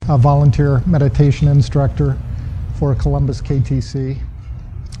a volunteer meditation instructor for Columbus KTC.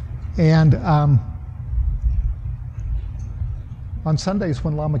 And on Sundays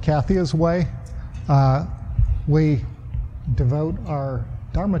when Lama Kathy is away, we devote our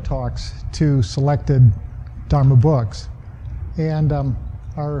Dharma talks to selected Dharma books. And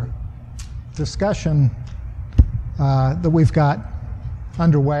our discussion that we've got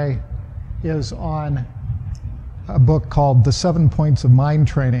underway is on a book called The 7 Points of Mind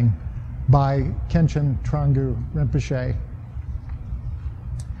Training by Khenchen Tranggu Rinpoche.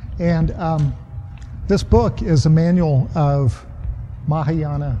 And this book is a manual of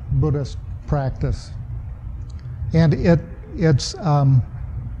Mahayana Buddhist practice. And it's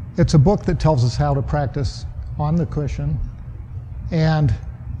a book that tells us how to practice on the cushion, and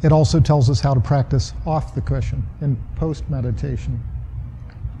it also tells us how to practice off the cushion in post-meditation.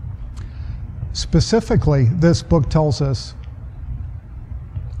 Specifically, this book tells us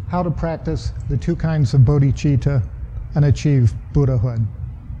how to practice the 2 kinds of bodhicitta and achieve Buddhahood.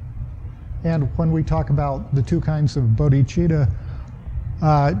 And when we talk about the 2 kinds of bodhicitta,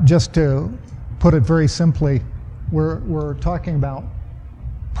 just to put it very simply, we're talking about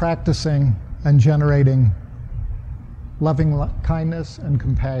practicing and generating loving kindness and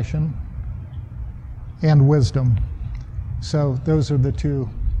compassion and wisdom. So those are the 2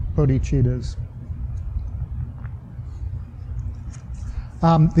 bodhicittas.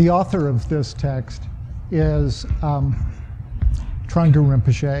 The author of this text is Tranggu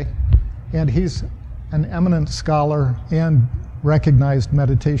Rinpoche, and he's an eminent scholar and recognized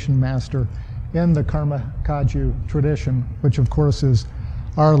meditation master in the Karma Kagyu tradition, which of course is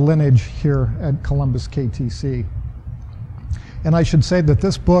our lineage here at Columbus KTC. And I should say that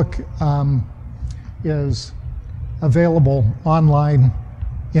this book is available online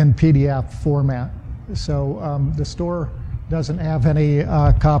in PDF format. So the store doesn't have any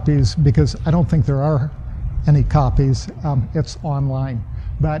copies because I don't think there are any copies. It's online,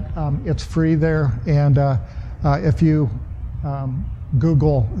 but it's free there. And if you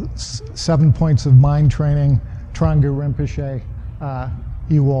Google 7 Points of Mind Training, Tranggu Rinpoche,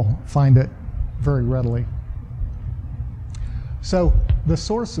 you will find it very readily. So the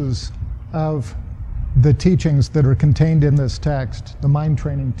sources of the teachings that are contained in this text, the mind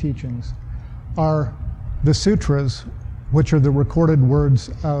training teachings, are the sutras, which are the recorded words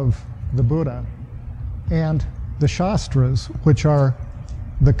of the Buddha, and the shastras, which are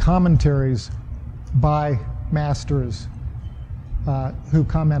the commentaries by masters who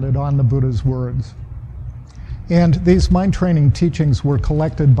commented on the Buddha's words. And these mind training teachings were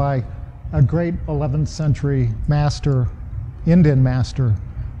collected by a great 11th century master, Indian master,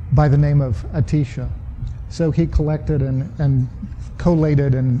 by the name of Atisha. So he collected and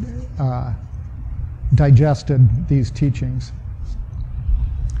collated and digested these teachings.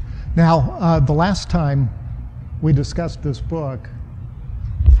 Now, the last time we discussed this book,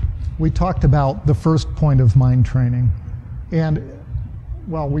 we talked about the first point of mind training. And,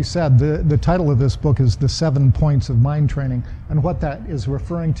 well, we said the title of this book is The 7 Points of Mind Training. And what that is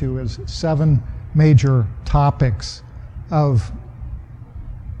referring to is 7 major topics of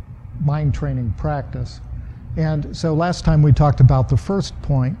mind training practice. And so last time we talked about the first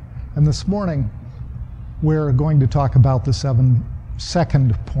point, and this morning we're going to talk about the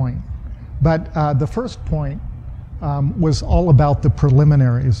second point. But the first point was all about the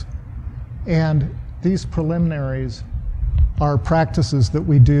preliminaries. And these preliminaries are practices that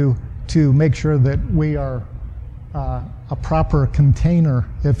we do to make sure that we are a proper container,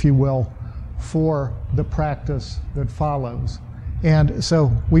 if you will, for the practice that follows. And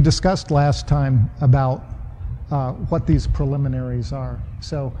so we discussed last time about what these preliminaries are.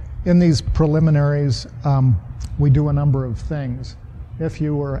 So in these preliminaries, we do a number of things. If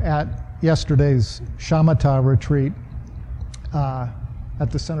you were at yesterday's Shamatha retreat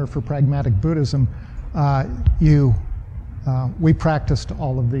at the Center for Pragmatic Buddhism, we practiced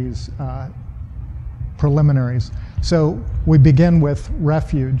all of these preliminaries. So we begin with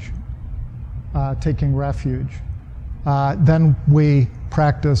refuge, taking refuge. Then we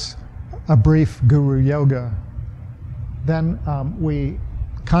practice a brief guru yoga. Then we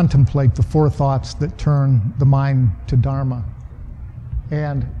contemplate the 4 thoughts that turn the mind to Dharma.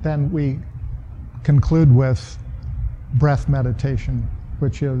 And then we conclude with breath meditation,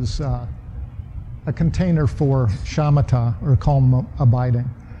 which is a container for shamatha, or calm abiding.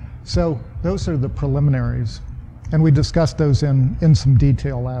 So those are the preliminaries. And we discussed those in some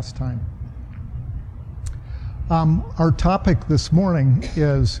detail last time. Our topic this morning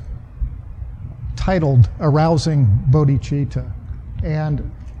is titled Arousing Bodhicitta.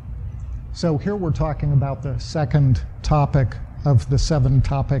 And so here we're talking about the second topic of the 7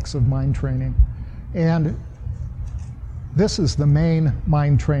 topics of mind training. And this is the main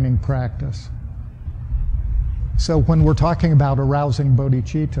mind training practice. So when we're talking about arousing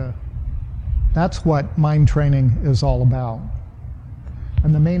bodhicitta, that's what mind training is all about.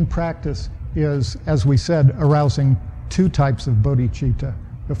 And the main practice is, as we said, arousing 2 types of bodhicitta.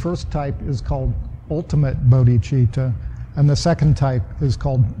 The first type is called ultimate bodhicitta, and the second type is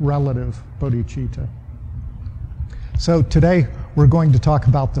called relative bodhicitta. So today we're going to talk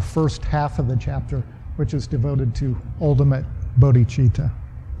about the first half of the chapter, which is devoted to ultimate bodhicitta.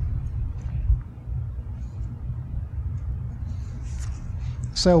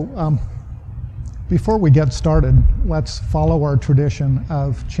 So before we get started, let's follow our tradition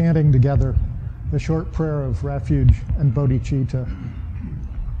of chanting together the short prayer of refuge and bodhicitta.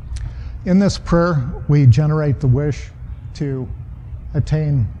 In this prayer, we generate the wish to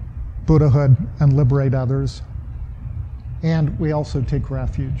attain Buddhahood and liberate others. And we also take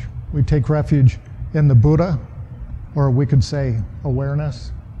refuge. We take refuge in the Buddha, or we could say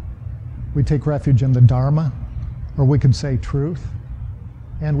awareness. We take refuge in the Dharma, or we could say truth.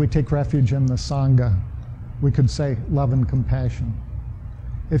 And we take refuge in the Sangha. We could say love and compassion.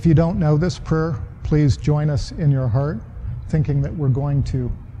 If you don't know this prayer, please join us in your heart, thinking that we're going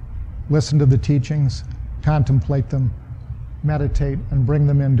to listen to the teachings, contemplate them, meditate, and bring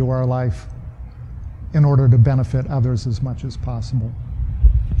them into our life in order to benefit others as much as possible.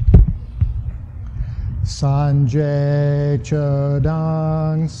 Sanje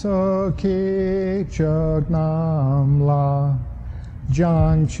chodang soki chognam la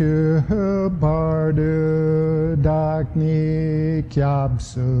jang chu bardu dakni kyab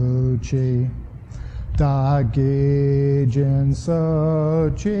suchi dagi jin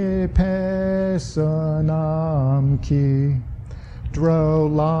sochi pesanam ki Dro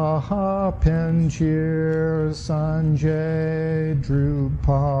laha penchir sanjay druparsho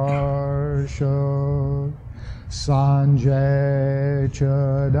sanjay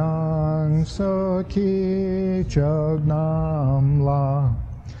chodang soki chognam la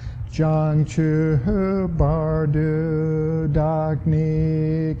jang chu bardu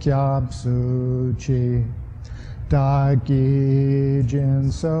dakni kyab suchi Dagi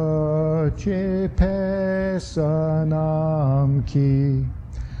jin sochi pesanam ki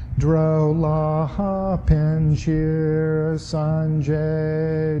Dro laha penchir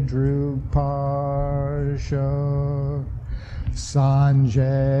sanjay druparsho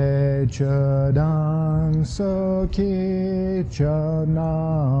sanjay chodang soki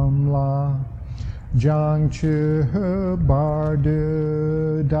chodam la Jang chu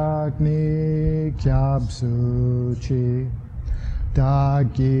bardu dakni kyab suchi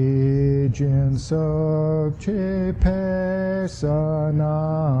dagi jin sokchi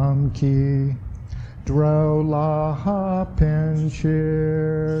pesanam ki Dro laha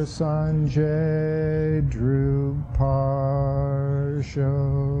penchir sanjay druparsho.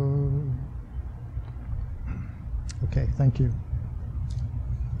 Okay, thank you.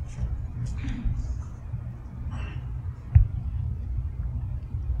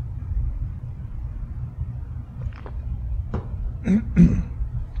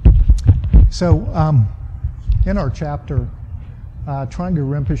 So, in our chapter, Trungpa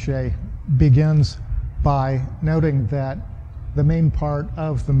Rinpoche begins by noting that the main part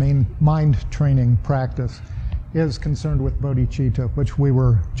of the main mind training practice is concerned with bodhicitta, which we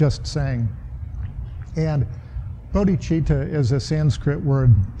were just saying. And bodhicitta is a Sanskrit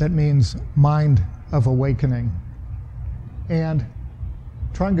word that means mind of awakening. And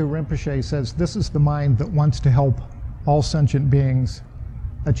Trungpa Rinpoche says this is the mind that wants to help all sentient beings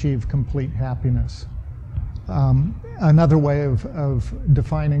achieve complete happiness. Another way of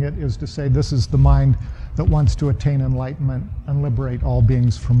defining it is to say this is the mind that wants to attain enlightenment and liberate all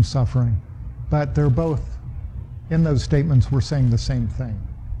beings from suffering. But they're both, in those statements, we're saying the same thing.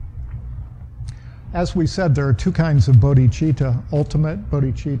 As we said, there are 2 kinds of bodhicitta, ultimate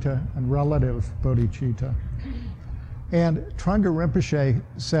bodhicitta and relative bodhicitta. And Trungpa Rinpoche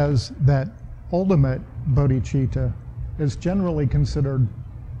says that ultimate bodhicitta is generally considered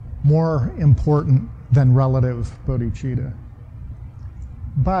more important than relative bodhicitta.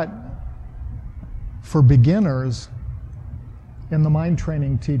 But for beginners, in the mind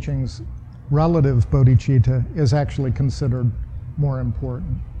training teachings, relative bodhicitta is actually considered more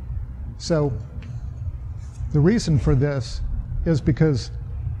important. So the reason for this is because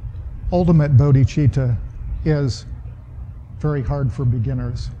ultimate bodhicitta is very hard for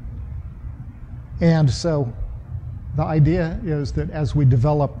beginners. And so the idea is that as we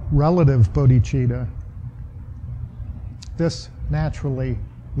develop relative bodhicitta, this naturally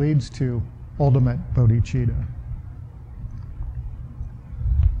leads to ultimate bodhicitta.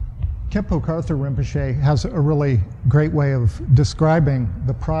 Khenpo Karthar Rinpoche has a really great way of describing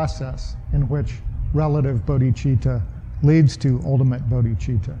the process in which relative bodhicitta leads to ultimate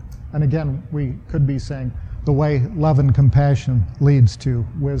bodhicitta. And again, we could be saying the way love and compassion leads to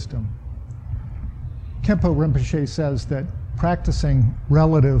wisdom. Khenpo Rinpoche says that practicing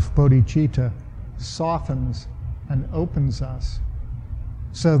relative bodhicitta softens and opens us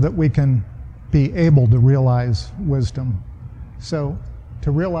so that we can be able to realize wisdom. So to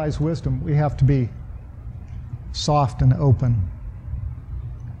realize wisdom, we have to be soft and open.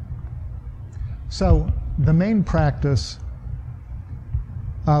 So the main practice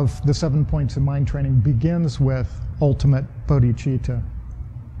of the 7 points of mind training begins with ultimate bodhicitta.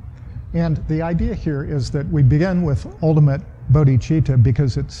 And the idea here is that we begin with ultimate bodhicitta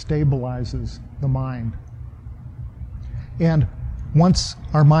because it stabilizes the mind. And once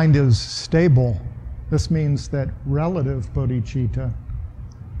our mind is stable, this means that relative bodhicitta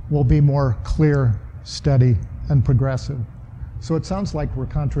will be more clear, steady, and progressive. So it sounds like we're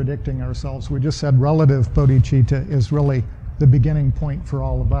contradicting ourselves. We just said relative bodhicitta is really the beginning point for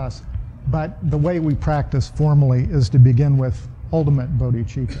all of us. But the way we practice formally is to begin with ultimate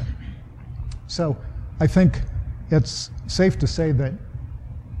bodhicitta. So I think it's safe to say that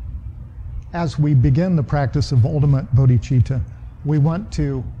as we begin the practice of ultimate bodhicitta, we want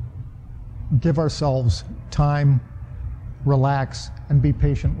to give ourselves time, relax, and be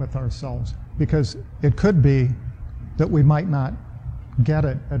patient with ourselves. Because it could be that we might not get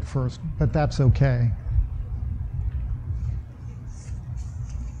it at first, but that's okay.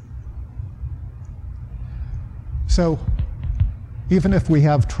 So even if we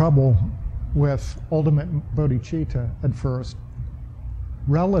have trouble with ultimate bodhicitta at first,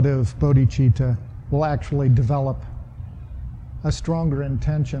 relative bodhicitta will actually develop a stronger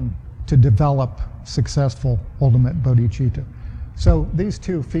intention to develop successful ultimate bodhicitta. So these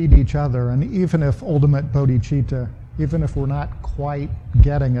two feed each other, and even if ultimate bodhicitta, even if we're not quite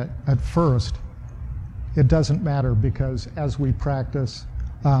getting it at first, it doesn't matter, because as we practice,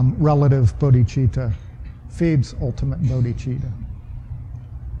 relative bodhicitta feeds ultimate bodhicitta.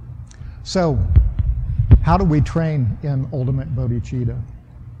 So how do we train in ultimate bodhicitta?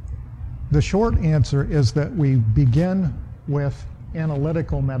 The short answer is that we begin with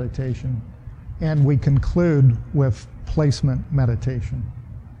analytical meditation and we conclude with placement meditation.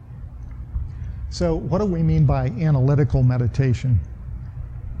 So what do we mean by analytical meditation?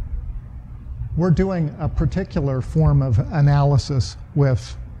 We're doing a particular form of analysis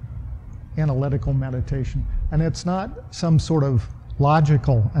with analytical meditation, and it's not some sort of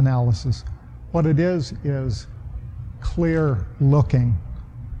logical analysis. What it is clear looking.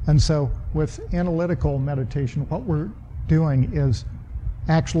 And so with analytical meditation, what we're doing is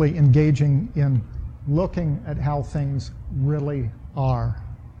actually engaging in looking at how things really are,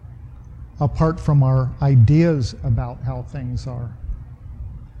 apart from our ideas about how things are.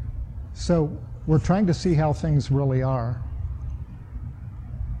 So we're trying to see how things really are.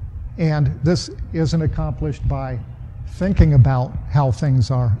 And this isn't accomplished by thinking about how things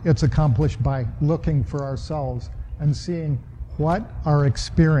are. It's accomplished by looking for ourselves and seeing what our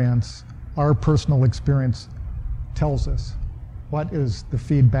experience, our personal experience, tells us. What is the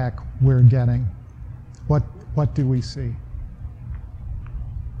feedback we're getting? What do we see?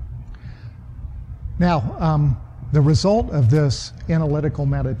 Now, the result of this analytical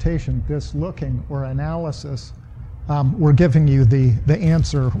meditation, this looking or analysis, we're giving you the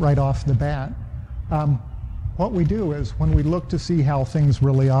answer right off the bat. What we do is, when we look to see how things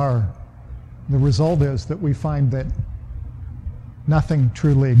really are, the result is that we find that nothing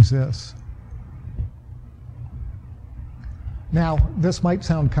truly exists. Now, this might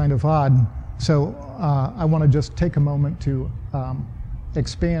sound kind of odd, so I want to just take a moment to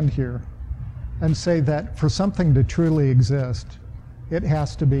expand here and say that for something to truly exist, it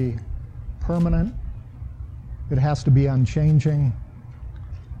has to be permanent, it has to be unchanging,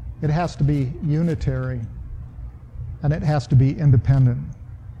 it has to be unitary, and it has to be independent.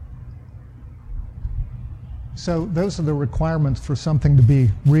 So those are the requirements for something to be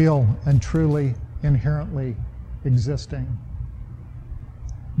real and truly, inherently existing.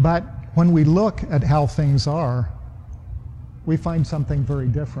 But when we look at how things are, we find something very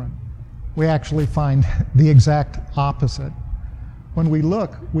different. We actually find the exact opposite. When we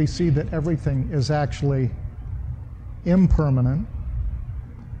look, we see that everything is actually impermanent,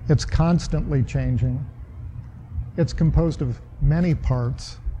 it's constantly changing, it's composed of many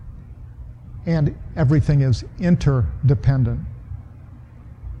parts, and everything is interdependent.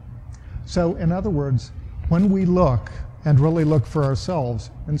 So, in other words, when we look and really look for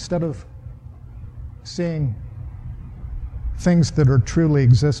ourselves, instead of seeing things that are truly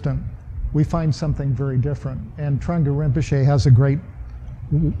existent, we find something very different. And Trungpa Rinpoche has a great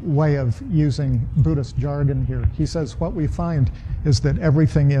way of using Buddhist jargon here. He says what we find is that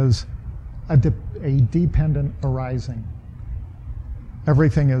everything is a dependent arising.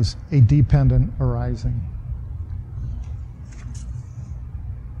 Everything is a dependent arising.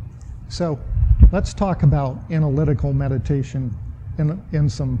 So let's talk about analytical meditation in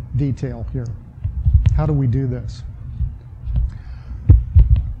some detail here. How do we do this?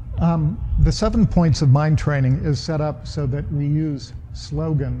 The 7 points of mind training is set up so that we use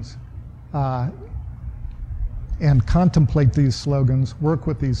slogans and contemplate these slogans, work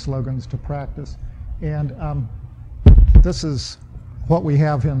with these slogans to practice. And this is what we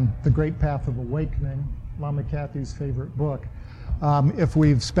have in The Great Path of Awakening, Lama Kathy's favorite book. If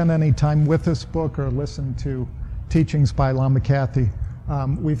we've spent any time with this book or listened to teachings by Lama Kathy,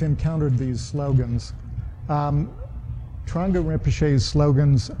 we've encountered these slogans. Trungpa Rinpoche's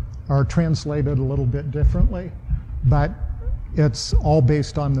slogans are translated a little bit differently, but it's all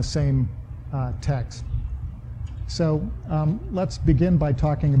based on the same text. So let's begin by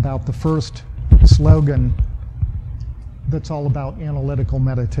talking about the first slogan that's all about analytical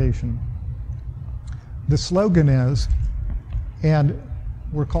meditation. The slogan is, and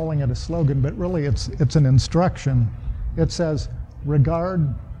we're calling it a slogan, but really it's an instruction. It says,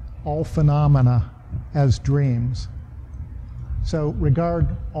 regard all phenomena as dreams. So regard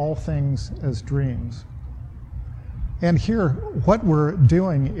all things as dreams. And here, what we're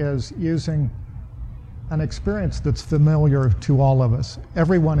doing is using an experience that's familiar to all of us.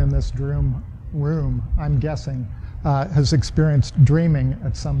 Everyone in this room, I'm guessing, has experienced dreaming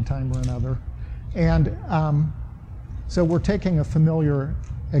at some time or another. And so we're taking a familiar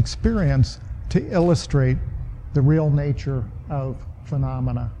experience to illustrate the real nature of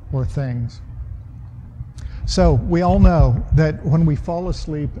phenomena or things. So we all know that when we fall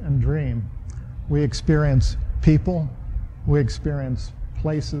asleep and dream, we experience people, we experience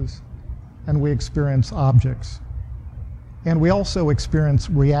places, and we experience objects. And we also experience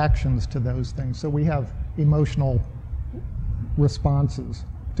reactions to those things. So we have emotional responses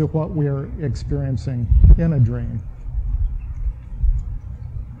to what we're experiencing in a dream.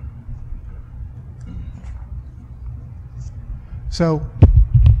 So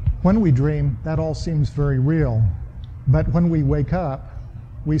when we dream, that all seems very real. But when we wake up,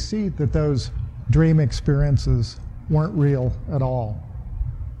 we see that those dream experiences weren't real at all.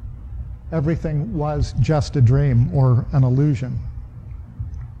 Everything was just a dream or an illusion.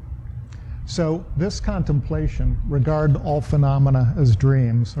 So this contemplation, regard all phenomena as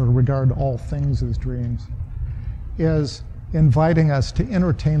dreams, or regard all things as dreams, is inviting us to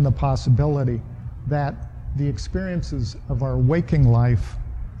entertain the possibility that the experiences of our waking life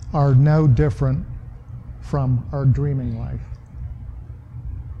are no different from our dreaming life.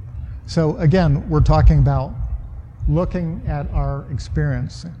 So again, we're talking about looking at our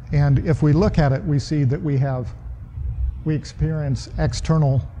experience. And if we look at it, we see that we experience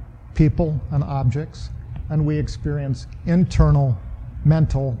external people and objects, and we experience internal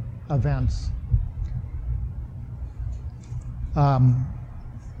mental events.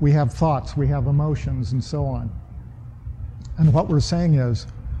 We have thoughts, we have emotions, and so on. And what we're saying is,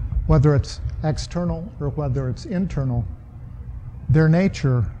 whether it's external or whether it's internal, their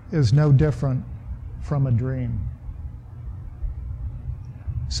nature is no different from a dream.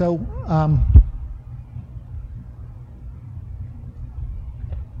 So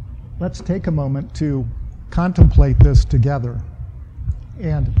let's take a moment to contemplate this together.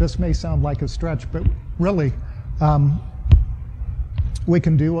 And this may sound like a stretch, but really, we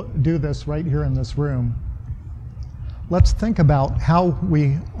can do this right here in this room. Let's think about how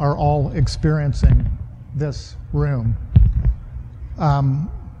we are all experiencing this room.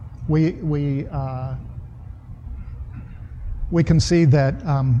 We can see that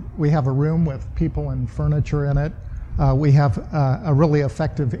we have a room with people and furniture in it. We have a really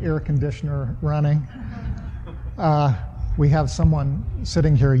effective air conditioner running. We have someone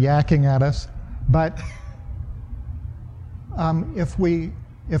sitting here yakking at us. But if we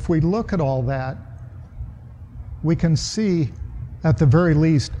look at all that, we can see at the very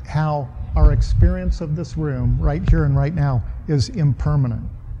least how our experience of this room right here and right now is impermanent.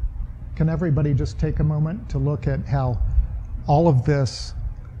 Can everybody just take a moment to look at how all of this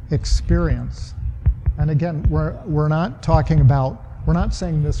experience, and again, we're not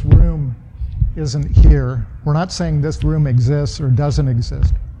saying this room isn't here. We're not saying this room exists or doesn't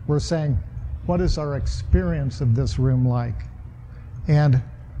exist. We're saying, what is our experience of this room like? And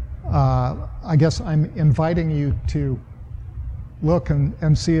I guess I'm inviting you to look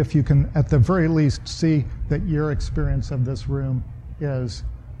and see if you can, at the very least, see that your experience of this room is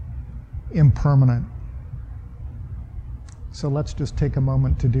impermanent. So let's just take a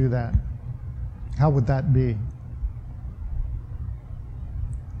moment to do that. How would that be?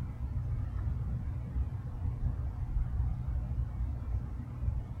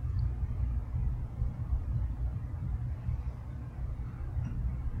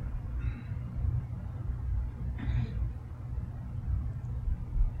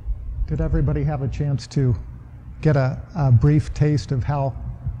 Did everybody have a chance to get a brief taste of how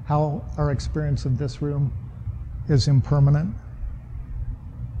our experience of this room is impermanent?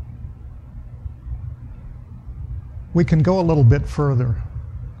 We can go a little bit further.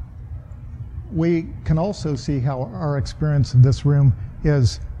 We can also see how our experience of this room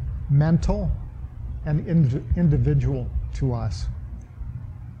is mental and individual to us.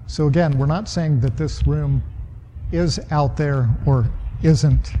 So again, we're not saying that this room is out there or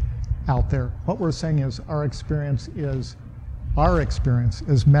isn't out there. What we're saying is our experience is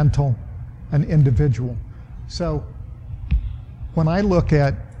mental and individual. So when I look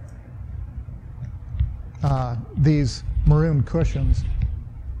at these maroon cushions,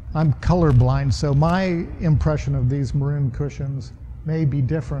 I'm colorblind, so my impression of these maroon cushions may be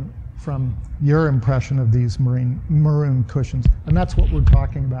different from your impression of these maroon cushions. And that's what we're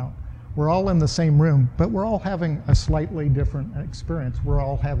talking about. We're all in the same room, but we're all having a slightly different experience. We're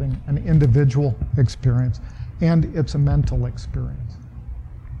all having an individual experience, and it's a mental experience.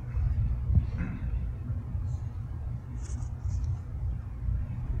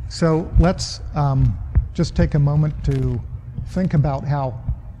 So let's just take a moment to think about how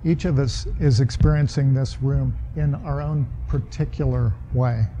each of us is experiencing this room in our own particular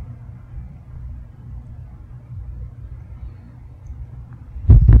way.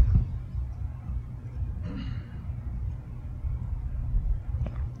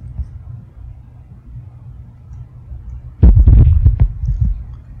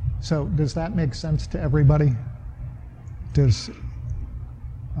 So does that make sense to everybody?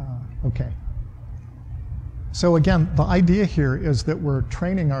 Okay. So again, the idea here is that we're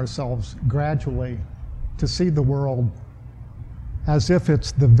training ourselves gradually to see the world as if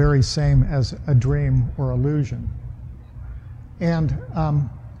it's the very same as a dream or illusion. And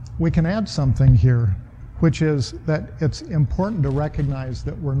we can add something here, which is that it's important to recognize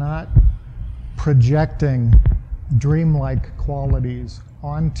that we're not projecting dreamlike qualities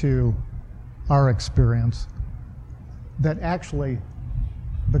onto our experience, that actually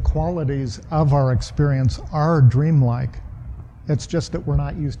the qualities of our experience are dreamlike. It's just that we're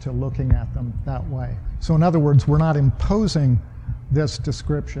not used to looking at them that way. So in other words, we're not imposing this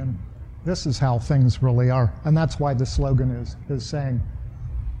description. This is how things really are. And that's why the slogan is saying,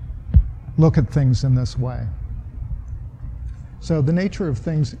 look at things in this way. So the nature of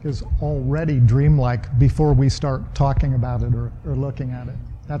things is already dreamlike before we start talking about it or looking at it.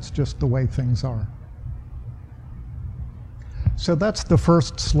 That's just the way things are. So that's the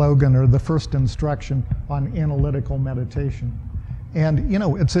first slogan or the first instruction on analytical meditation. And,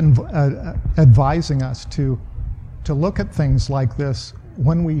 it's advising us to look at things like this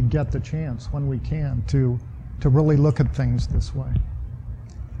when we get the chance, when we can, to really look at things this way.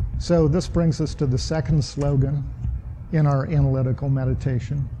 So this brings us to the second slogan in our analytical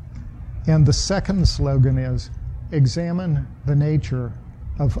meditation. And the second slogan is, examine the nature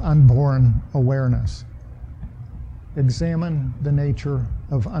of unborn awareness. Examine the nature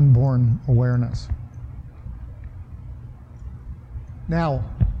of unborn awareness. Now,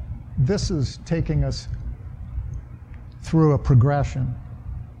 this is taking us through a progression.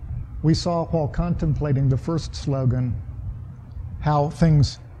 We saw while contemplating the first slogan how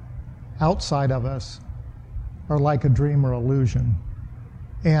things outside of us are like a dream or illusion.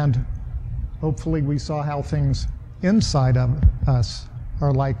 And hopefully we saw how things inside of us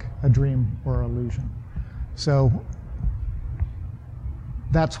are like a dream or illusion. So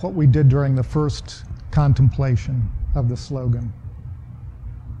that's what we did during the first contemplation of the slogan.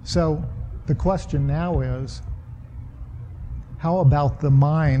 So the question now is, how about the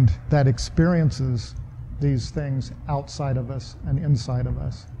mind that experiences these things outside of us and inside of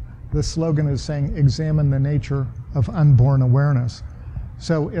us? The slogan is saying, examine the nature of unborn awareness.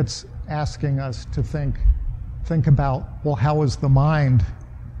 So it's asking us to think about, well, how is the mind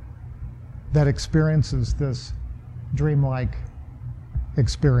that experiences this dreamlike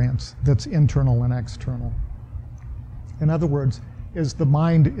experience that's internal and external? In other words, is the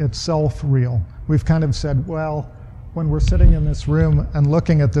mind itself real? We've kind of said, well, when we're sitting in this room and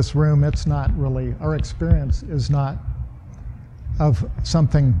looking at this room, it's not really, our experience is not of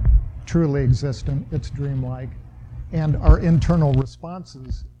something truly existent, it's dreamlike. And our internal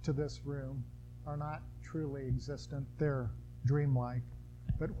responses to this room are not truly existent, they're dreamlike.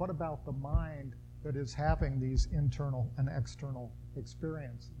 But what about the mind that is having these internal and external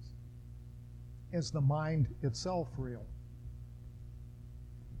experiences? Is the mind itself real?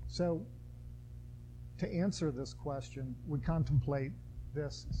 So, to answer this question, we contemplate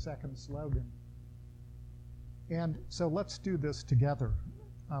this second slogan. And so let's do this together.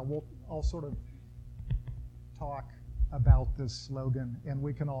 We'll all sort of talk about this slogan, and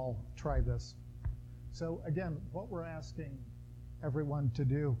we can all try this. So again, what we're asking everyone to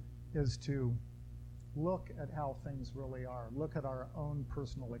do is to look at how things really are, look at our own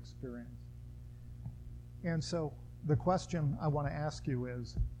personal experience. And so the question I want to ask you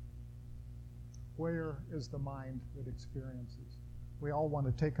is, where is the mind that experiences? We all want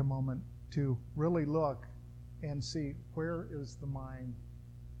to take a moment to really look and see, where is the mind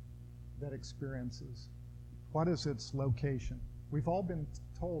that experiences? What is its location? We've all been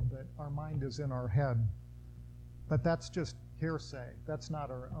told that our mind is in our head, but that's just hearsay. That's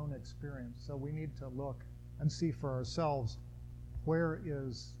not our own experience. So we need to look and see for ourselves, where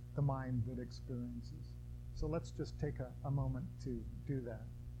is the mind that experiences? So let's just take a moment to do that.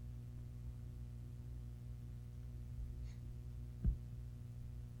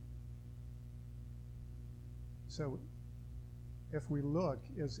 So if we look,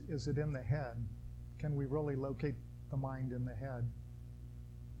 is it in the head? Can we really locate the mind in the head?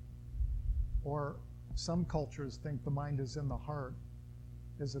 Or some cultures think the mind is in the heart.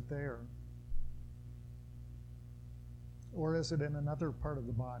 Is it there? Or is it in another part of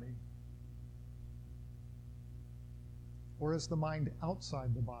the body? Or is the mind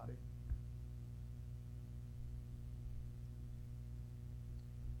outside the body?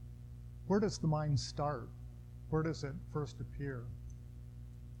 Where does the mind start? Where does it first appear?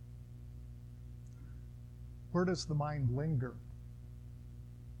 Where does the mind linger?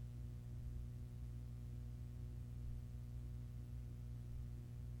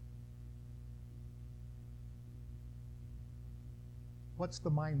 What's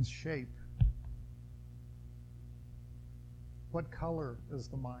the mind's shape? What color is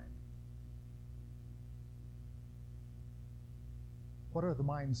the mind? What are the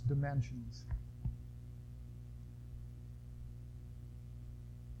mind's dimensions?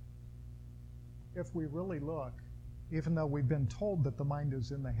 If we really look, even though we've been told that the mind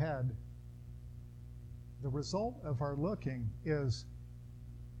is in the head, the result of our looking is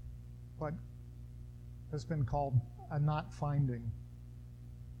what has been called a not finding.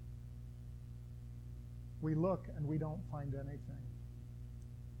 We look and we don't find anything.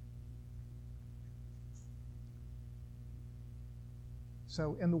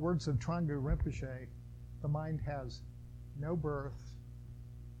 So in the words of Trungpa Rinpoche, the mind has no birth,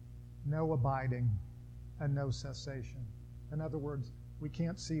 no abiding, and no cessation. In other words, we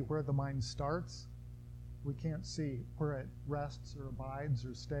can't see where the mind starts, we can't see where it rests or abides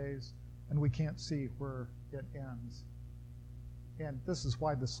or stays, and we can't see where it ends. And this is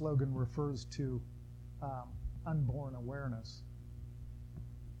why the slogan refers to unborn awareness.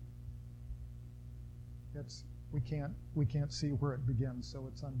 We can't see where it begins, so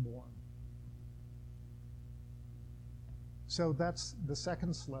it's unborn. So that's the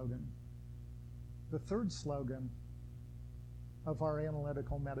second slogan. The third slogan of our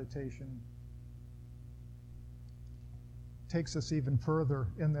analytical meditation takes us even further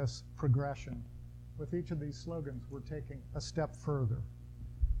in this progression. With each of these slogans, we're taking a step further.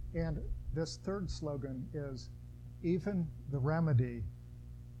 And this third slogan is, even the remedy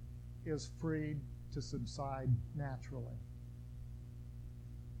is freed to subside naturally.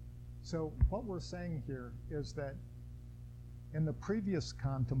 So what we're saying here is that in the previous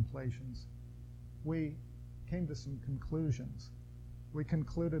contemplations, we came to some conclusions. We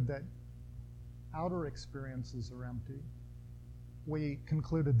concluded that outer experiences are empty. We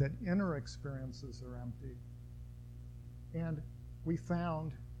concluded that inner experiences are empty. And we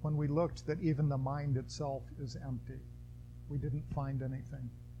found, when we looked, that even the mind itself is empty. We didn't find anything.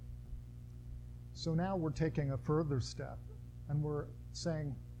 So now we're taking a further step, and we're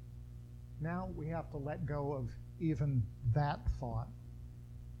saying, now we have to let go of even that thought,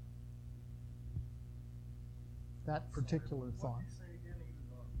 that particular thought. What did you say again? Even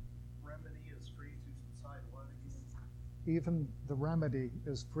the remedy is free to subside what again? Even the remedy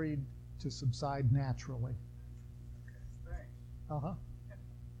is freed to subside naturally. Okay, thanks. Uh-huh.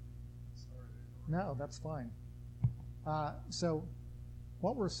 Sorry. No, that's fine. So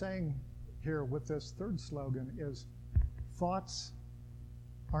what we're saying here with this third slogan is, thoughts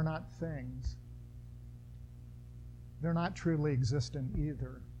are not things. They're not truly existent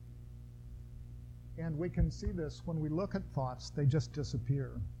either. And we can see this when we look at thoughts, they just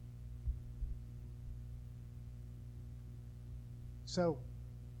disappear. So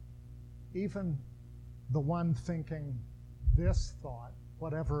even the one thinking this thought,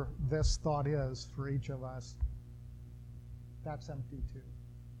 whatever this thought is for each of us, that's empty too.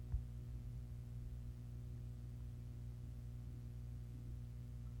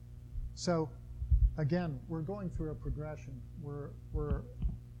 So again, we're going through a progression. We're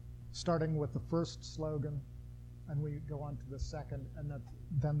starting with the first slogan, and we go on to the second, and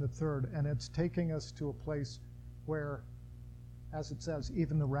then the third. And it's taking us to a place where, as it says,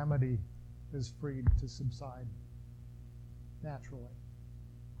 even the remedy is freed to subside naturally.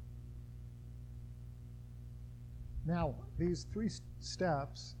 Now, these three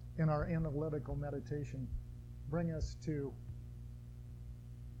steps in our analytical meditation bring us to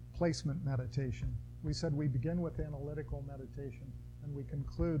placement meditation. We said we begin with analytical meditation and we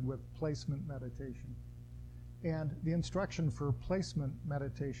conclude with placement meditation. And the instruction for placement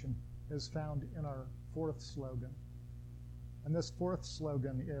meditation is found in our fourth slogan. And this fourth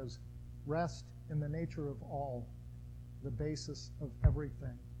slogan is, rest in the nature of all, the basis of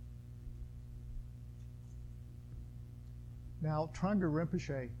everything. Now, Trungpa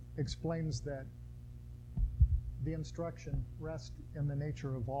Rinpoche explains that the instruction, rest in the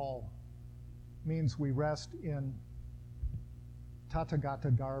nature of all, means we rest in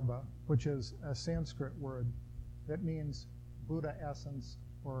Tathagata Garbha, which is a Sanskrit word that means Buddha essence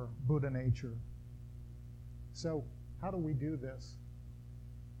or Buddha nature. So how do we do this?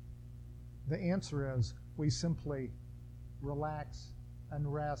 The answer is we simply relax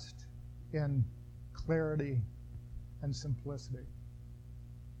and rest in clarity and simplicity.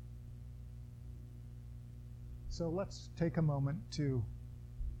 So let's take a moment to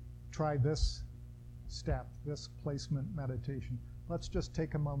try this step, this placement meditation. Let's just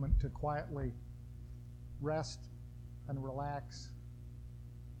take a moment to quietly rest and relax.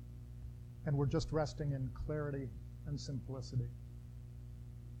 And we're just resting in clarity and simplicity.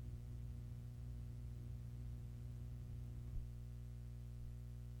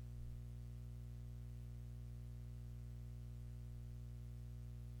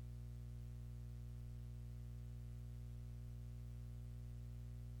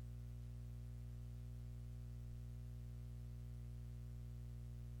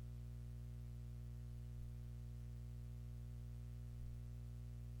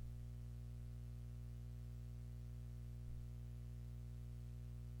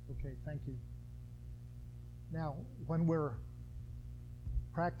 Okay, thank you. Now, when we're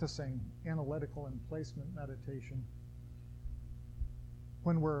practicing analytical and placement meditation,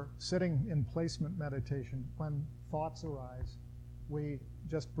 when we're sitting in placement meditation, when thoughts arise, we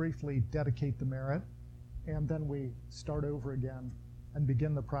just briefly dedicate the merit, and then we start over again and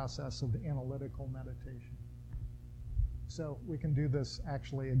begin the process of analytical meditation. So we can do this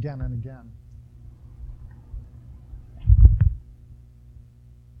actually again and again.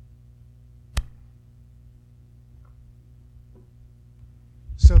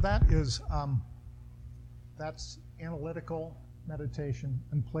 So that is, that's analytical meditation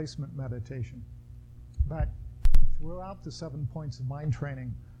and placement meditation. But throughout the 7 points of mind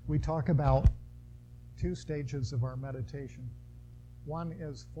training, we talk about 2 stages of our meditation. One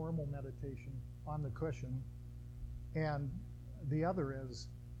is formal meditation on the cushion, and the other is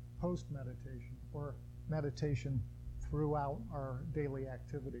post-meditation, or meditation throughout our daily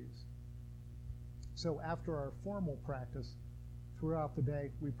activities. So after our formal practice, throughout the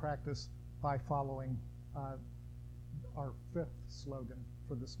day, we practice by following our 5th slogan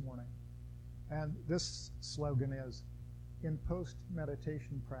for this morning. And this slogan is, in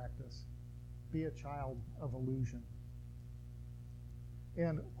post-meditation practice, be a child of illusion.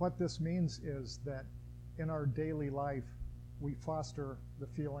 And what this means is that in our daily life, we foster the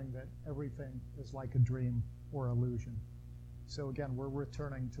feeling that everything is like a dream or illusion. So again, we're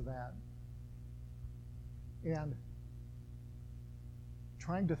returning to that. And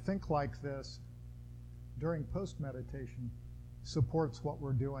trying to think like this during post-meditation supports what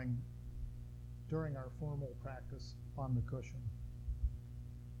we're doing during our formal practice on the cushion.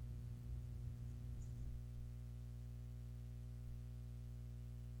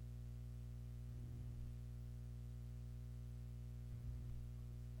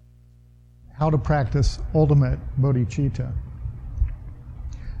 How to practice ultimate bodhicitta.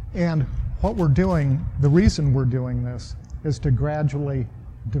 And what we're doing, the reason we're doing this, is to gradually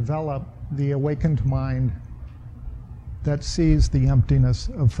develop the awakened mind that sees the emptiness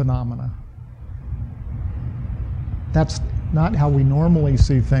of phenomena. That's not how we normally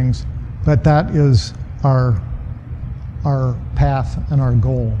see things, but that is our path and our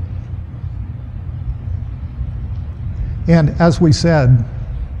goal. And as we said,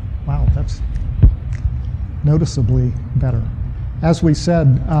 wow, that's noticeably better. As we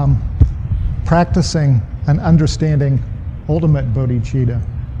said, practicing and understanding ultimate bodhicitta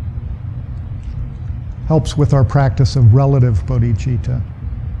helps with our practice of relative bodhicitta,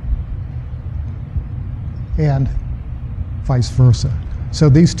 and vice versa. So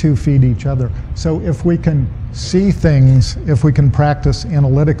these two feed each other. So if we can see things, if we can practice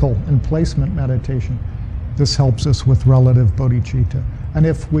analytical and placement meditation, this helps us with relative bodhicitta. And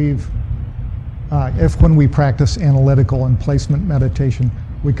if when we practice analytical and placement meditation,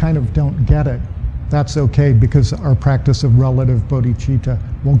 we kind of don't get it, that's okay, because our practice of relative bodhicitta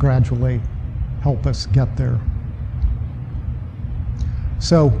will gradually help us get there.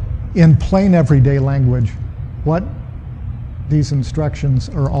 So in plain everyday language, what these instructions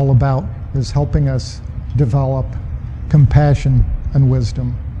are all about is helping us develop compassion and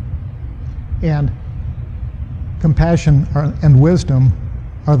wisdom. And compassion and wisdom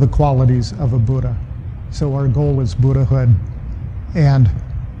are the qualities of a Buddha. So our goal is Buddhahood, and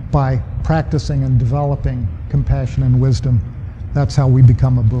by practicing and developing compassion and wisdom, that's how we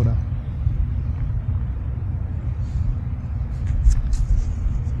become a Buddha.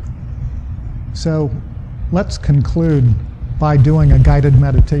 So let's conclude by doing a guided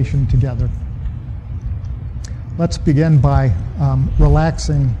meditation together. Let's begin by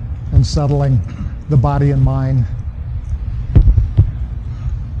relaxing and settling the body and mind.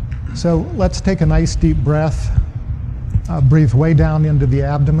 So let's take a nice deep breath. Breathe way down into the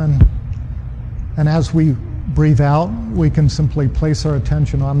abdomen. And as we breathe out, we can simply place our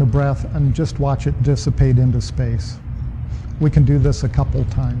attention on the breath and just watch it dissipate into space. We can do this a couple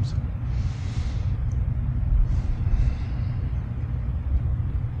times.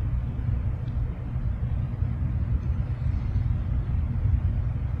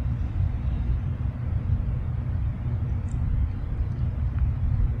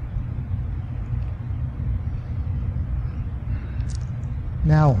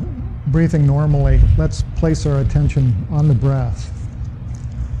 Now, breathing normally, let's place our attention on the breath.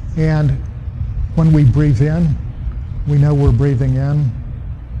 And when we breathe in, we know we're breathing in.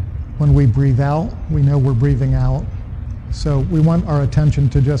 When we breathe out, we know we're breathing out. So we want our attention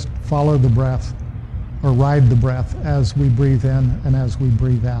to just follow the breath, or ride the breath as we breathe in and as we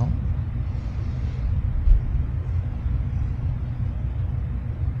breathe out.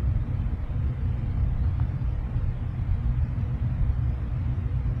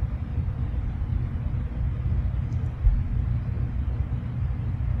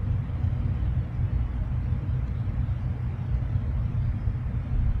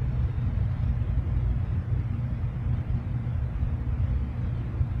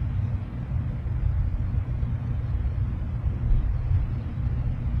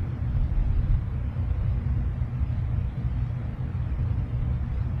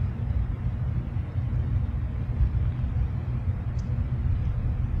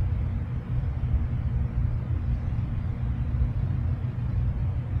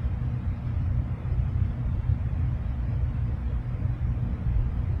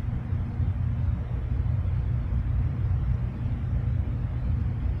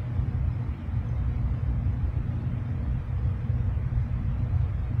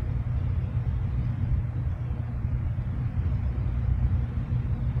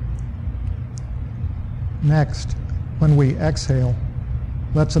 Next, when we exhale,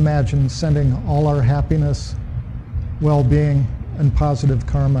 let's imagine sending all our happiness, well-being, and positive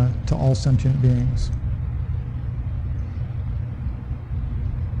karma to all sentient beings.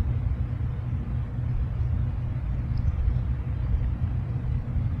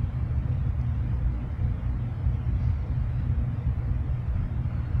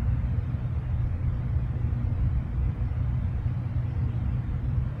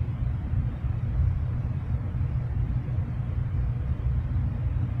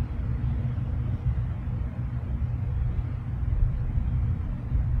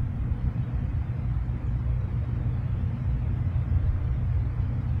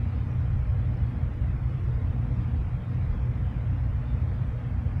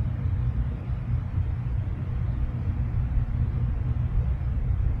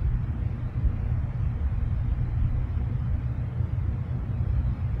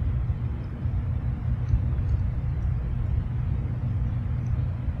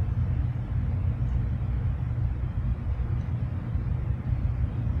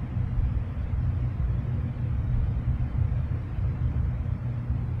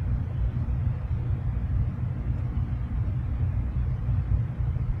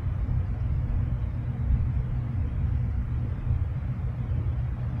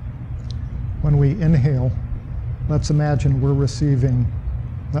 When we inhale, let's imagine we're receiving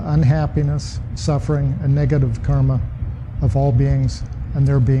the unhappiness, suffering, and negative karma of all beings and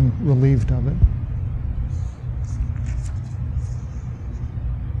they're being relieved of it.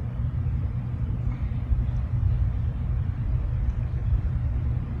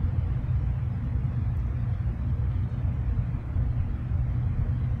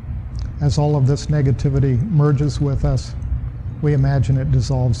 As all of this negativity merges with us, we imagine it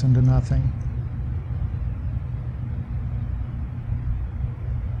dissolves into nothing.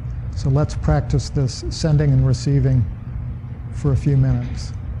 So let's practice this sending and receiving for a few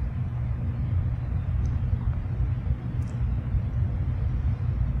minutes.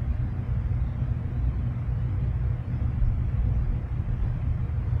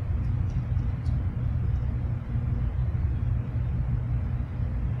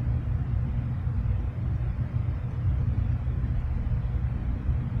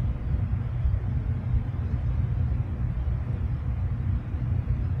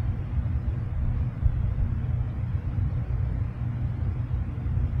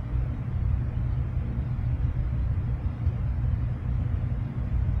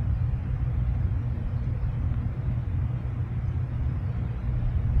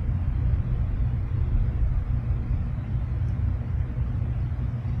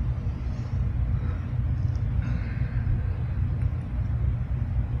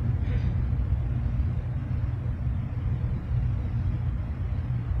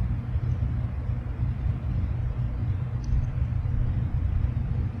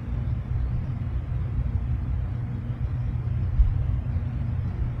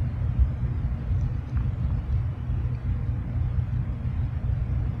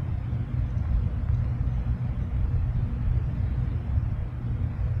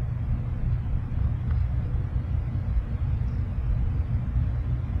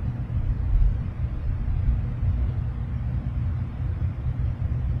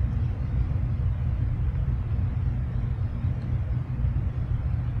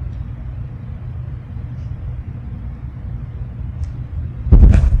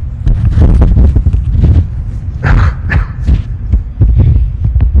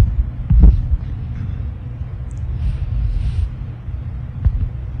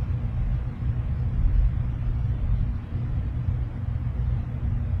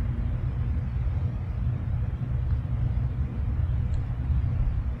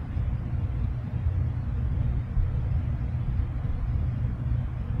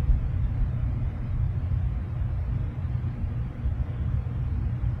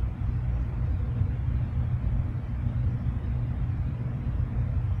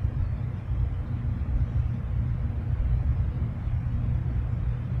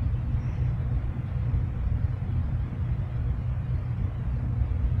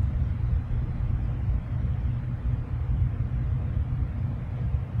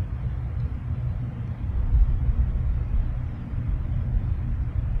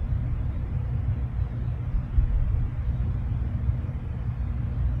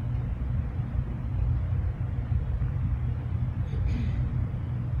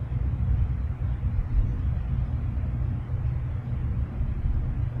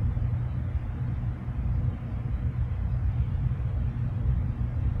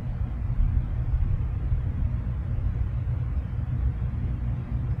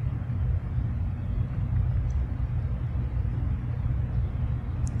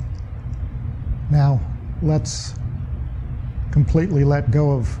 Now, let's completely let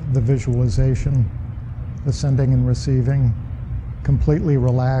go of the visualization, the sending and receiving, completely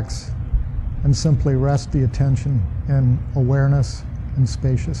relax, and simply rest the attention in awareness and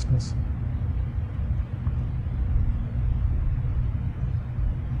spaciousness.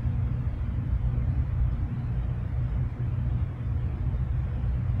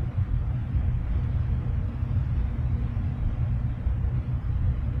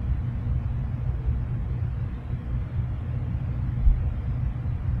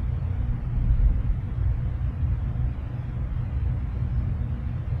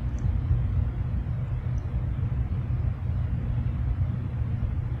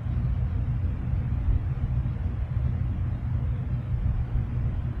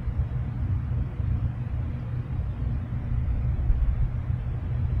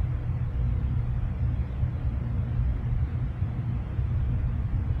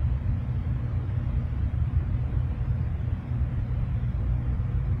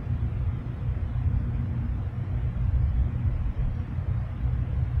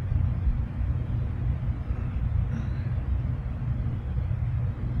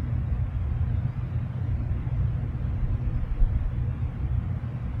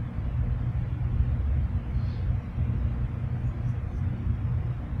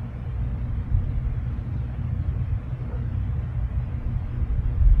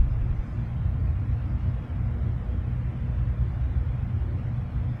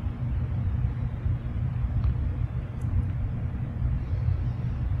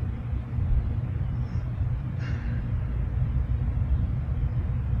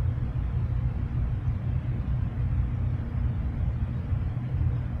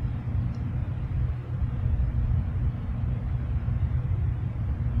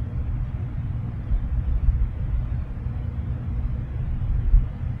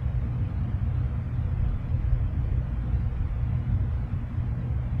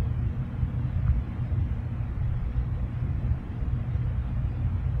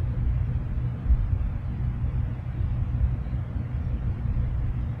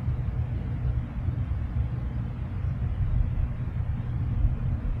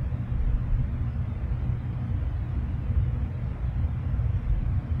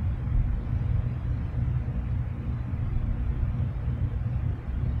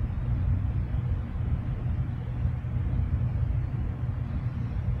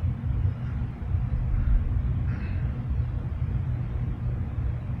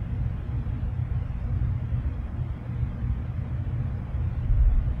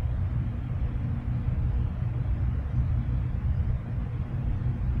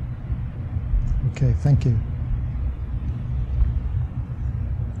 Okay, thank you.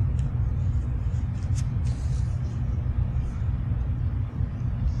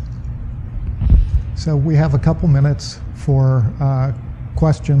 So we have a couple minutes for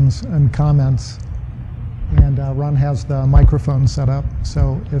questions and comments, and Ron has the microphone set up.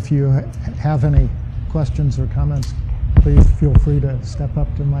 So if you have any questions or comments, please feel free to step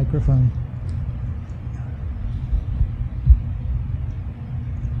up to the microphone.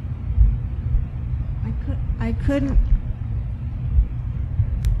 I couldn't.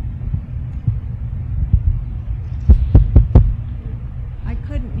 I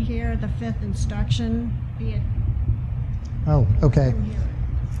couldn't hear the fifth instruction. Be it. Oh, okay. Couldn't hear it.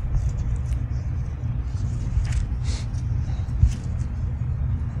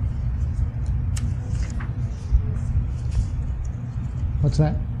 What's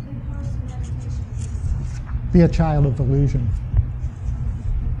that? Be a child of illusion.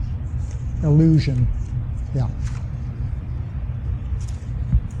 Illusion, yeah.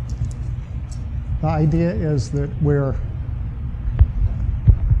 The idea is that we're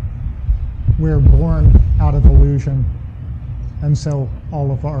born out of illusion, and so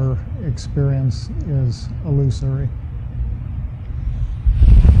all of our experience is illusory.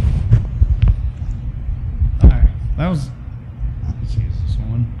 Hi, that was. Let's use this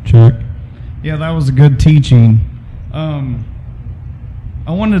one. Check. Yeah, that was a good teaching.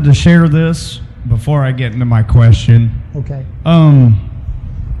 I wanted to share this before I get into my question. Okay. I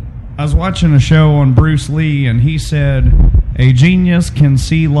was watching a show on Bruce Lee, and he said, a genius can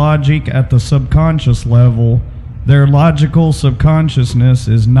see logic at the subconscious level. Their logical subconsciousness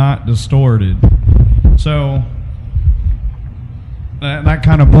is not distorted. So that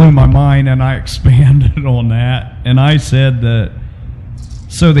kind of blew my mind, and I expanded on that. And I said that,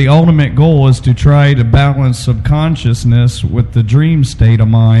 so the ultimate goal is to try to balance subconsciousness with the dream state of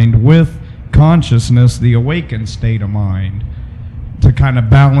mind with consciousness, the awakened state of mind, to kind of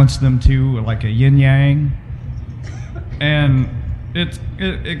balance them two like a yin-yang. And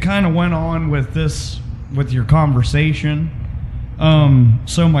it kind of went on with this, with your conversation.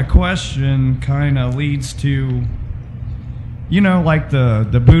 So my question kind of leads to, you know, like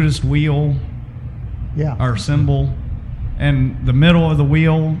the Buddhist wheel, Yeah. our symbol, and the middle of the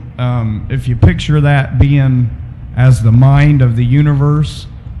wheel, if you picture that being as the mind of the universe,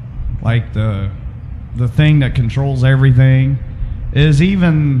 like the thing that controls everything,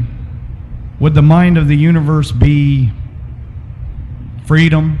 would the mind of the universe be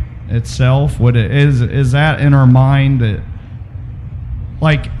freedom itself? Is that in our mind that,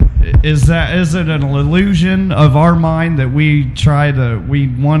 like, is it an illusion of our mind that we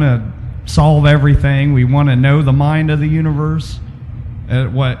want to solve everything, we want to know the mind of the universe,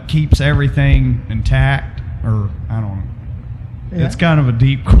 what keeps everything intact? Or I don't know. Yeah. It's kind of a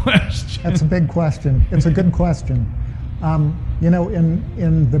deep question. That's a big question. It's a good question. You know,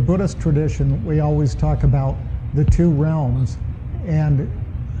 in the Buddhist tradition, we always talk about the two realms, and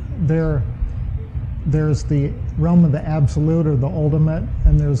there's the realm of the absolute or the ultimate,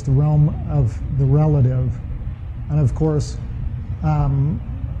 and there's the realm of the relative. And of course,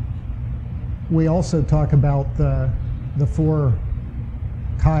 we also talk about the four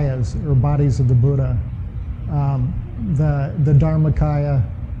kayas, or bodies of the Buddha. The Dharmakaya,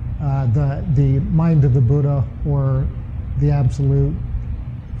 the mind of the Buddha, or the absolute,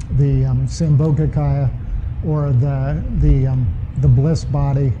 the Sambhogakaya, or the bliss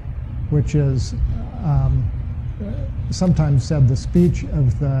body, which is sometimes said the speech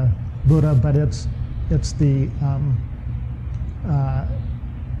of the Buddha, but it's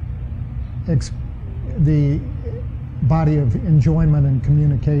the body of enjoyment and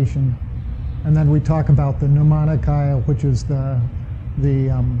communication. And then we talk about the Nirmanakaya, which is the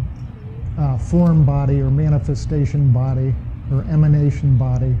form body or manifestation body or emanation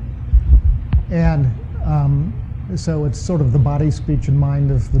body. And so it's sort of the body, speech, and mind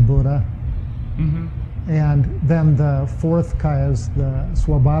of the Buddha. Mm-hmm. And then the fourth kaya is the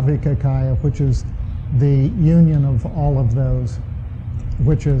Swabhavika kaya, which is the union of all of those,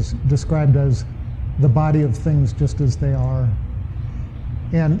 which is described as the body of things just as they are.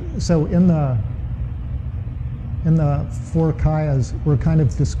 And so in the four kayas, we're kind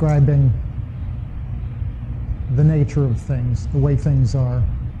of describing the nature of things, the way things are.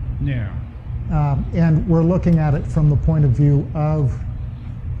 Yeah. And we're looking at it from the point of view of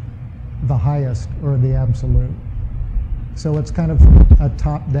the highest, or the absolute. So it's kind of a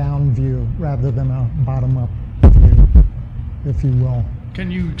top-down view rather than a bottom-up view, if you will.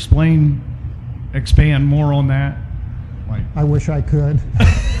 Can you expand more on that? Like, I wish I could.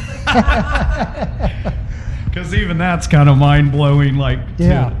 Because even that's kind of mind blowing, like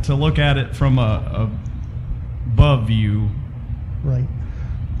Yeah. to look at it from a above view. Right.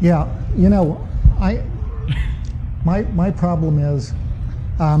 Yeah. My problem is,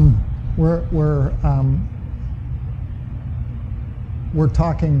 we're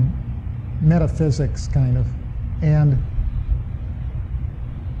talking metaphysics kind of, and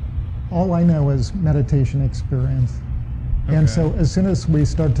all I know is meditation experience. And Okay. so as soon as we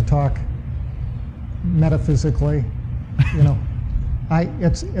start to talk metaphysically,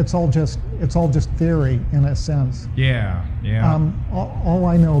 it's all just theory in a sense. Yeah. All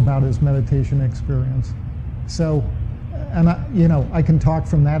I know about is meditation experience. So, and I can talk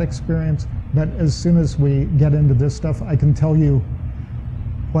from that experience, but as soon as we get into this stuff, I can tell you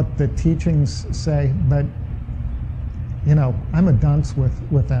what the teachings say, but I'm a dunce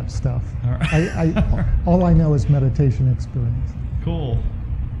with that stuff. All right. All I know is meditation experience. Cool.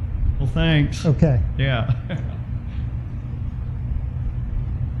 Well, thanks. Okay. Yeah.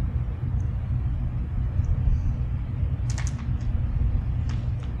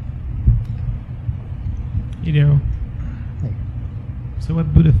 You do. Hey. So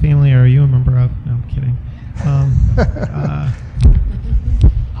what Buddha family are you a member of? No, I'm kidding.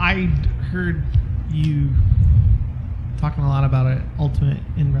 I heard you talking a lot about it, ultimate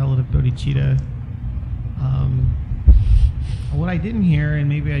and relative bodhicitta. What I didn't hear, and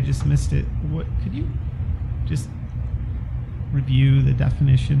maybe I just missed it, could you just review the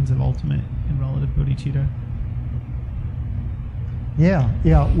definitions of ultimate and relative bodhicitta? Yeah.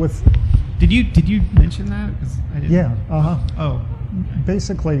 Did you mention that? 'Cause I didn't. Yeah. Oh.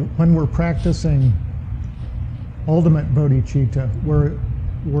 Basically, when we're practicing ultimate bodhicitta,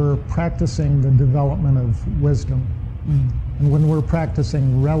 we're practicing the development of wisdom. And when we're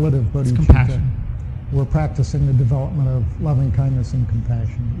practicing relative bodhicitta, compassion. we're practicing the development of loving kindness and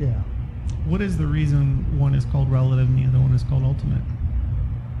compassion. Yeah. What is the reason one is called relative and the other one is called ultimate?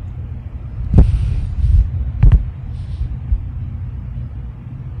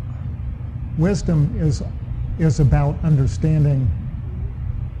 Wisdom is about understanding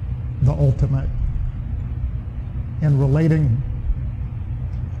the ultimate and relating.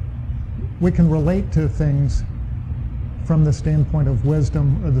 We can relate to things from the standpoint of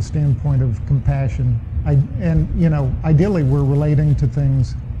wisdom or the standpoint of compassion. Ideally we're relating to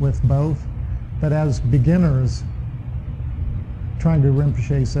things with both, but as beginners, Trungpa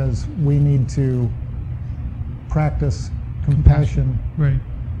Rinpoche says we need to practice compassion. Right.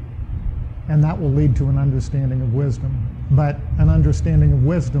 And that will lead to an understanding of wisdom. But an understanding of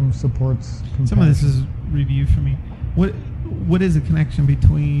wisdom supports compassion. Some of this is review for me. What is the connection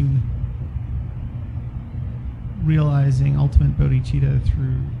between realizing ultimate bodhicitta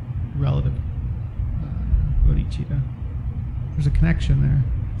through relative bodhicitta? There's a connection there,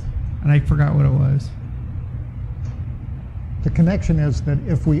 and I forgot what it was. The connection is that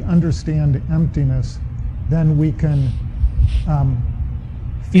if we understand emptiness, then we can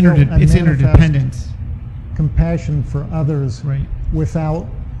feel and It's manifest interdependence. compassion for others, Right. without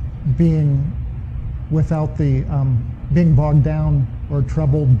being bogged down or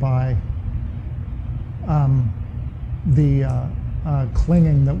troubled by the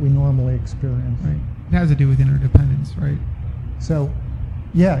clinging that we normally experience. Right. It has to do with interdependence, right? So,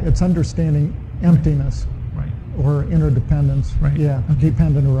 yeah, it's understanding emptiness Right. or interdependence. Right. Yeah, Okay.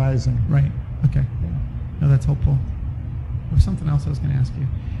 dependent arising. Right. Okay. No, that's helpful. There was something else I was going to ask you.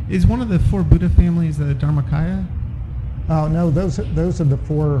 Is one of the four Buddha families the Dharmakaya? Oh no, those are the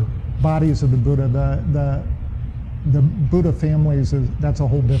four bodies of the Buddha. The Buddha families that's a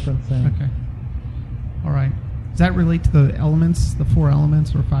whole different thing. Okay. All right. Does that relate to the elements, the 4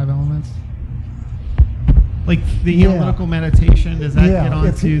 elements or 5 elements? Like the Yeah. analytical meditation, does that get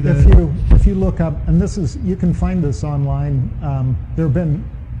onto if you look up, and you can find this online. There have been,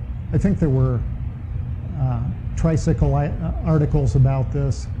 I think there were tricycle articles about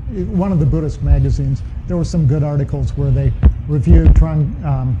this. One of the Buddhist magazines, there were some good articles where they reviewed oh,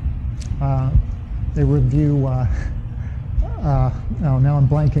 now I'm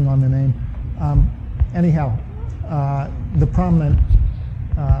blanking on the name. Anyhow, the prominent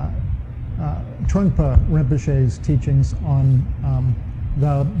Trungpa Rinpoche's teachings on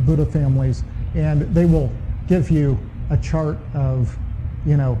the Buddha families, and they will give you a chart of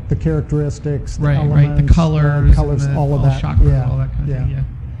the characteristics, the elements, right, the colors, and all of that. chakra, yeah, all that kind of yeah. thing. Yeah.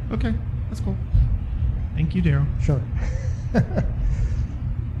 Okay, that's cool. Thank you, Daryl. Sure.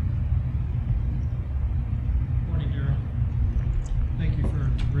 Morning, Daryl. Thank you for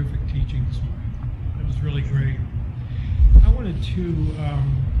a terrific teaching this morning. It was really great. I wanted to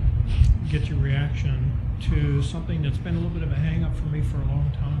get your reaction to something that's been a little bit of a hang-up for me for a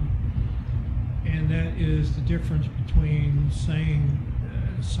long time, and and that is the difference between saying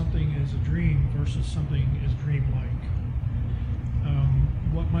something is a dream versus something is dreamlike.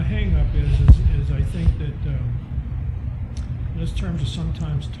 What my hang-up is I think that those terms are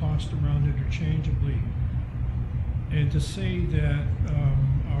sometimes tossed around interchangeably, and to say that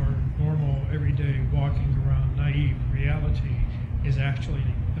our normal, everyday walking around naive reality is actually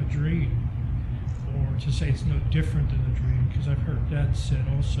a dream, or to say it's no different than a dream, because I've heard that said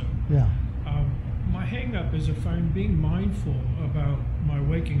also. Yeah. My hang-up is if I'm being mindful about my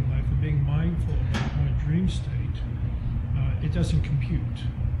waking life and being mindful about my dream state, it doesn't compute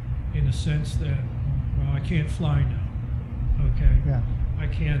in the sense that, well, I can't fly now, okay? Yeah. I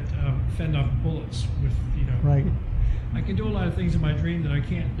can't fend off bullets with, Right. I can do a lot of things in my dream that I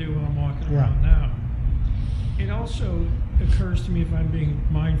can't do when I'm walking Yeah. around now. It also occurs to me, if I'm being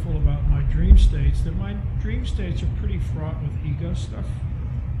mindful about my dream states, that my dream states are pretty fraught with ego stuff.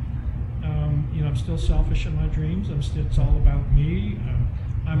 I'm still selfish in my dreams. It's all about me.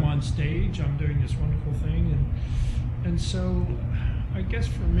 I'm on stage. I'm doing this wonderful thing, and so I guess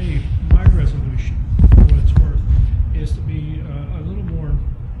for me, my resolution, for what it's worth, is to be a little more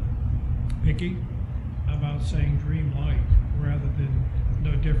picky about saying dream-like rather than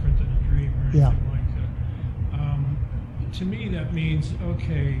no different than a dream or anything Yeah. like that. To me, that means,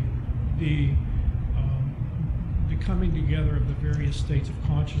 okay, the coming together of the various states of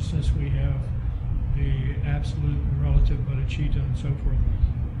consciousness we have, the absolute and relative bodhicitta and so forth,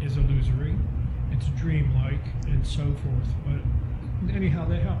 is illusory. It's dreamlike and so forth. But anyhow,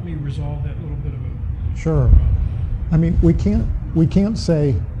 that helped me resolve that little bit of a Sure. problem. I mean, we can't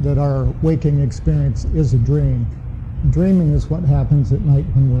say that our waking experience is a dream. Dreaming is what happens at night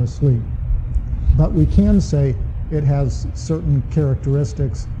when we're asleep. But we can say it has certain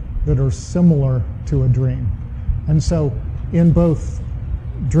characteristics that are similar to a dream. And so in both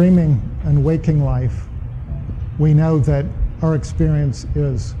dreaming and waking life, we know that our experience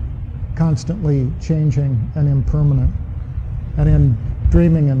is constantly changing and impermanent. And in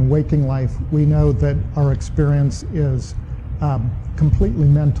dreaming and waking life, we know that our experience is completely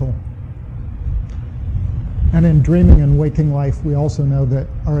mental. And in dreaming and waking life, we also know that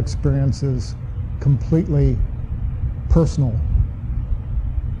our experience is completely personal,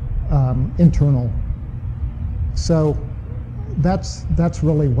 internal. So that's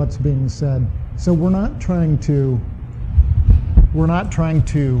really what's being said. So we're not trying to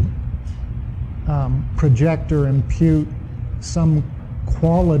project or impute some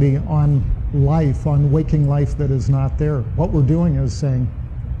quality on life, on waking life that is not there. What we're doing is saying,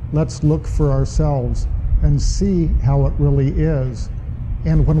 let's look for ourselves and see how it really is.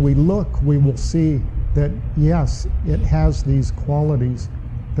 And when we look, we will see that, yes, it has these qualities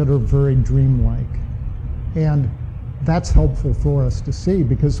that are very dreamlike. And that's helpful for us to see,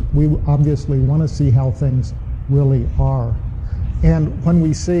 because we obviously want to see how things really are. And when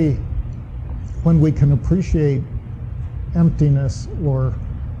we can appreciate emptiness or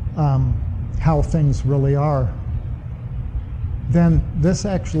how things really are, then this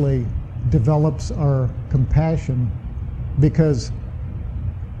actually develops our compassion, because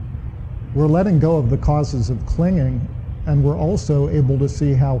we're letting go of the causes of clinging, and we're also able to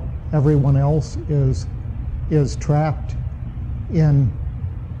see how everyone else is trapped in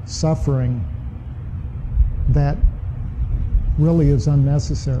suffering that really is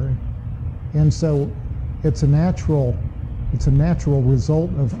unnecessary. And so it's a natural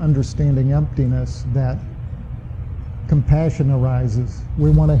result of understanding emptiness that compassion arises.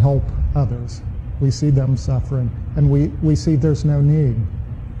 We want to help others. We see them suffering, and we see there's no need.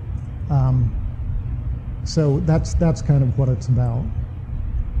 So that's kind of what it's about.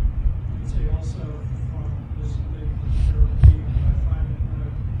 I'd say also, this is maybe for sure for me, but I find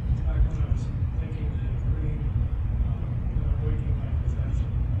that back when I was thinking that a dream, that waking life is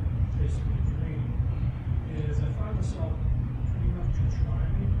actually basically a dream, is I find myself pretty much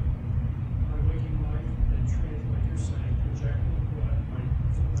contriving my waking life and like you're saying, projecting what my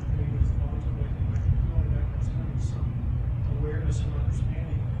dream is onto waking life, and feeling that there's kind of some awareness and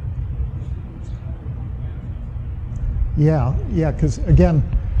understanding of it. It was kind of a Yeah, because again,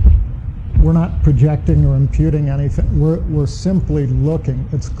 we're not projecting or imputing anything. We're simply looking.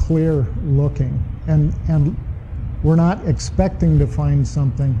 It's clear looking, and we're not expecting to find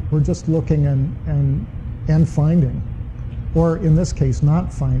something. We're just looking and finding, or in this case,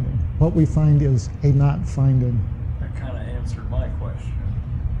 not finding. What we find is a not finding. That kind of answered my question.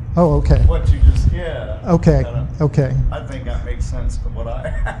 Oh, okay. What you just, yeah. Okay, Kinda, okay. I think that makes sense to what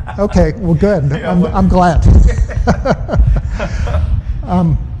I. Okay, well, good. Yeah, I'm glad.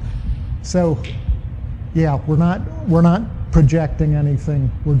 So, yeah, we're not projecting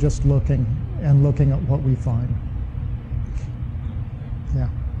anything. We're just looking, and looking at what we find. Yeah.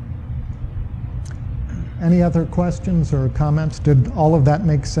 Any other questions or comments? Did all of that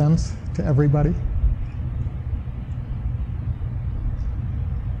make sense to everybody?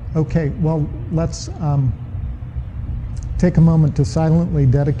 Okay, well, let's take a moment to silently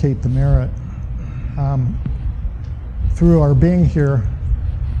dedicate the merit. Through our being here,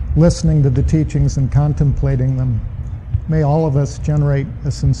 listening to the teachings and contemplating them, may all of us generate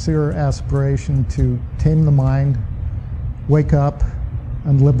a sincere aspiration to tame the mind, wake up,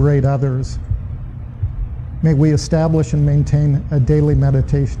 and liberate others. May we establish and maintain a daily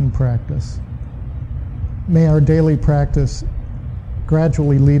meditation practice. May our daily practice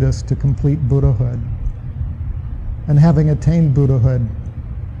gradually lead us to complete Buddhahood. And having attained Buddhahood,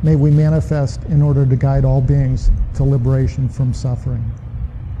 may we manifest in order to guide all beings to liberation from suffering.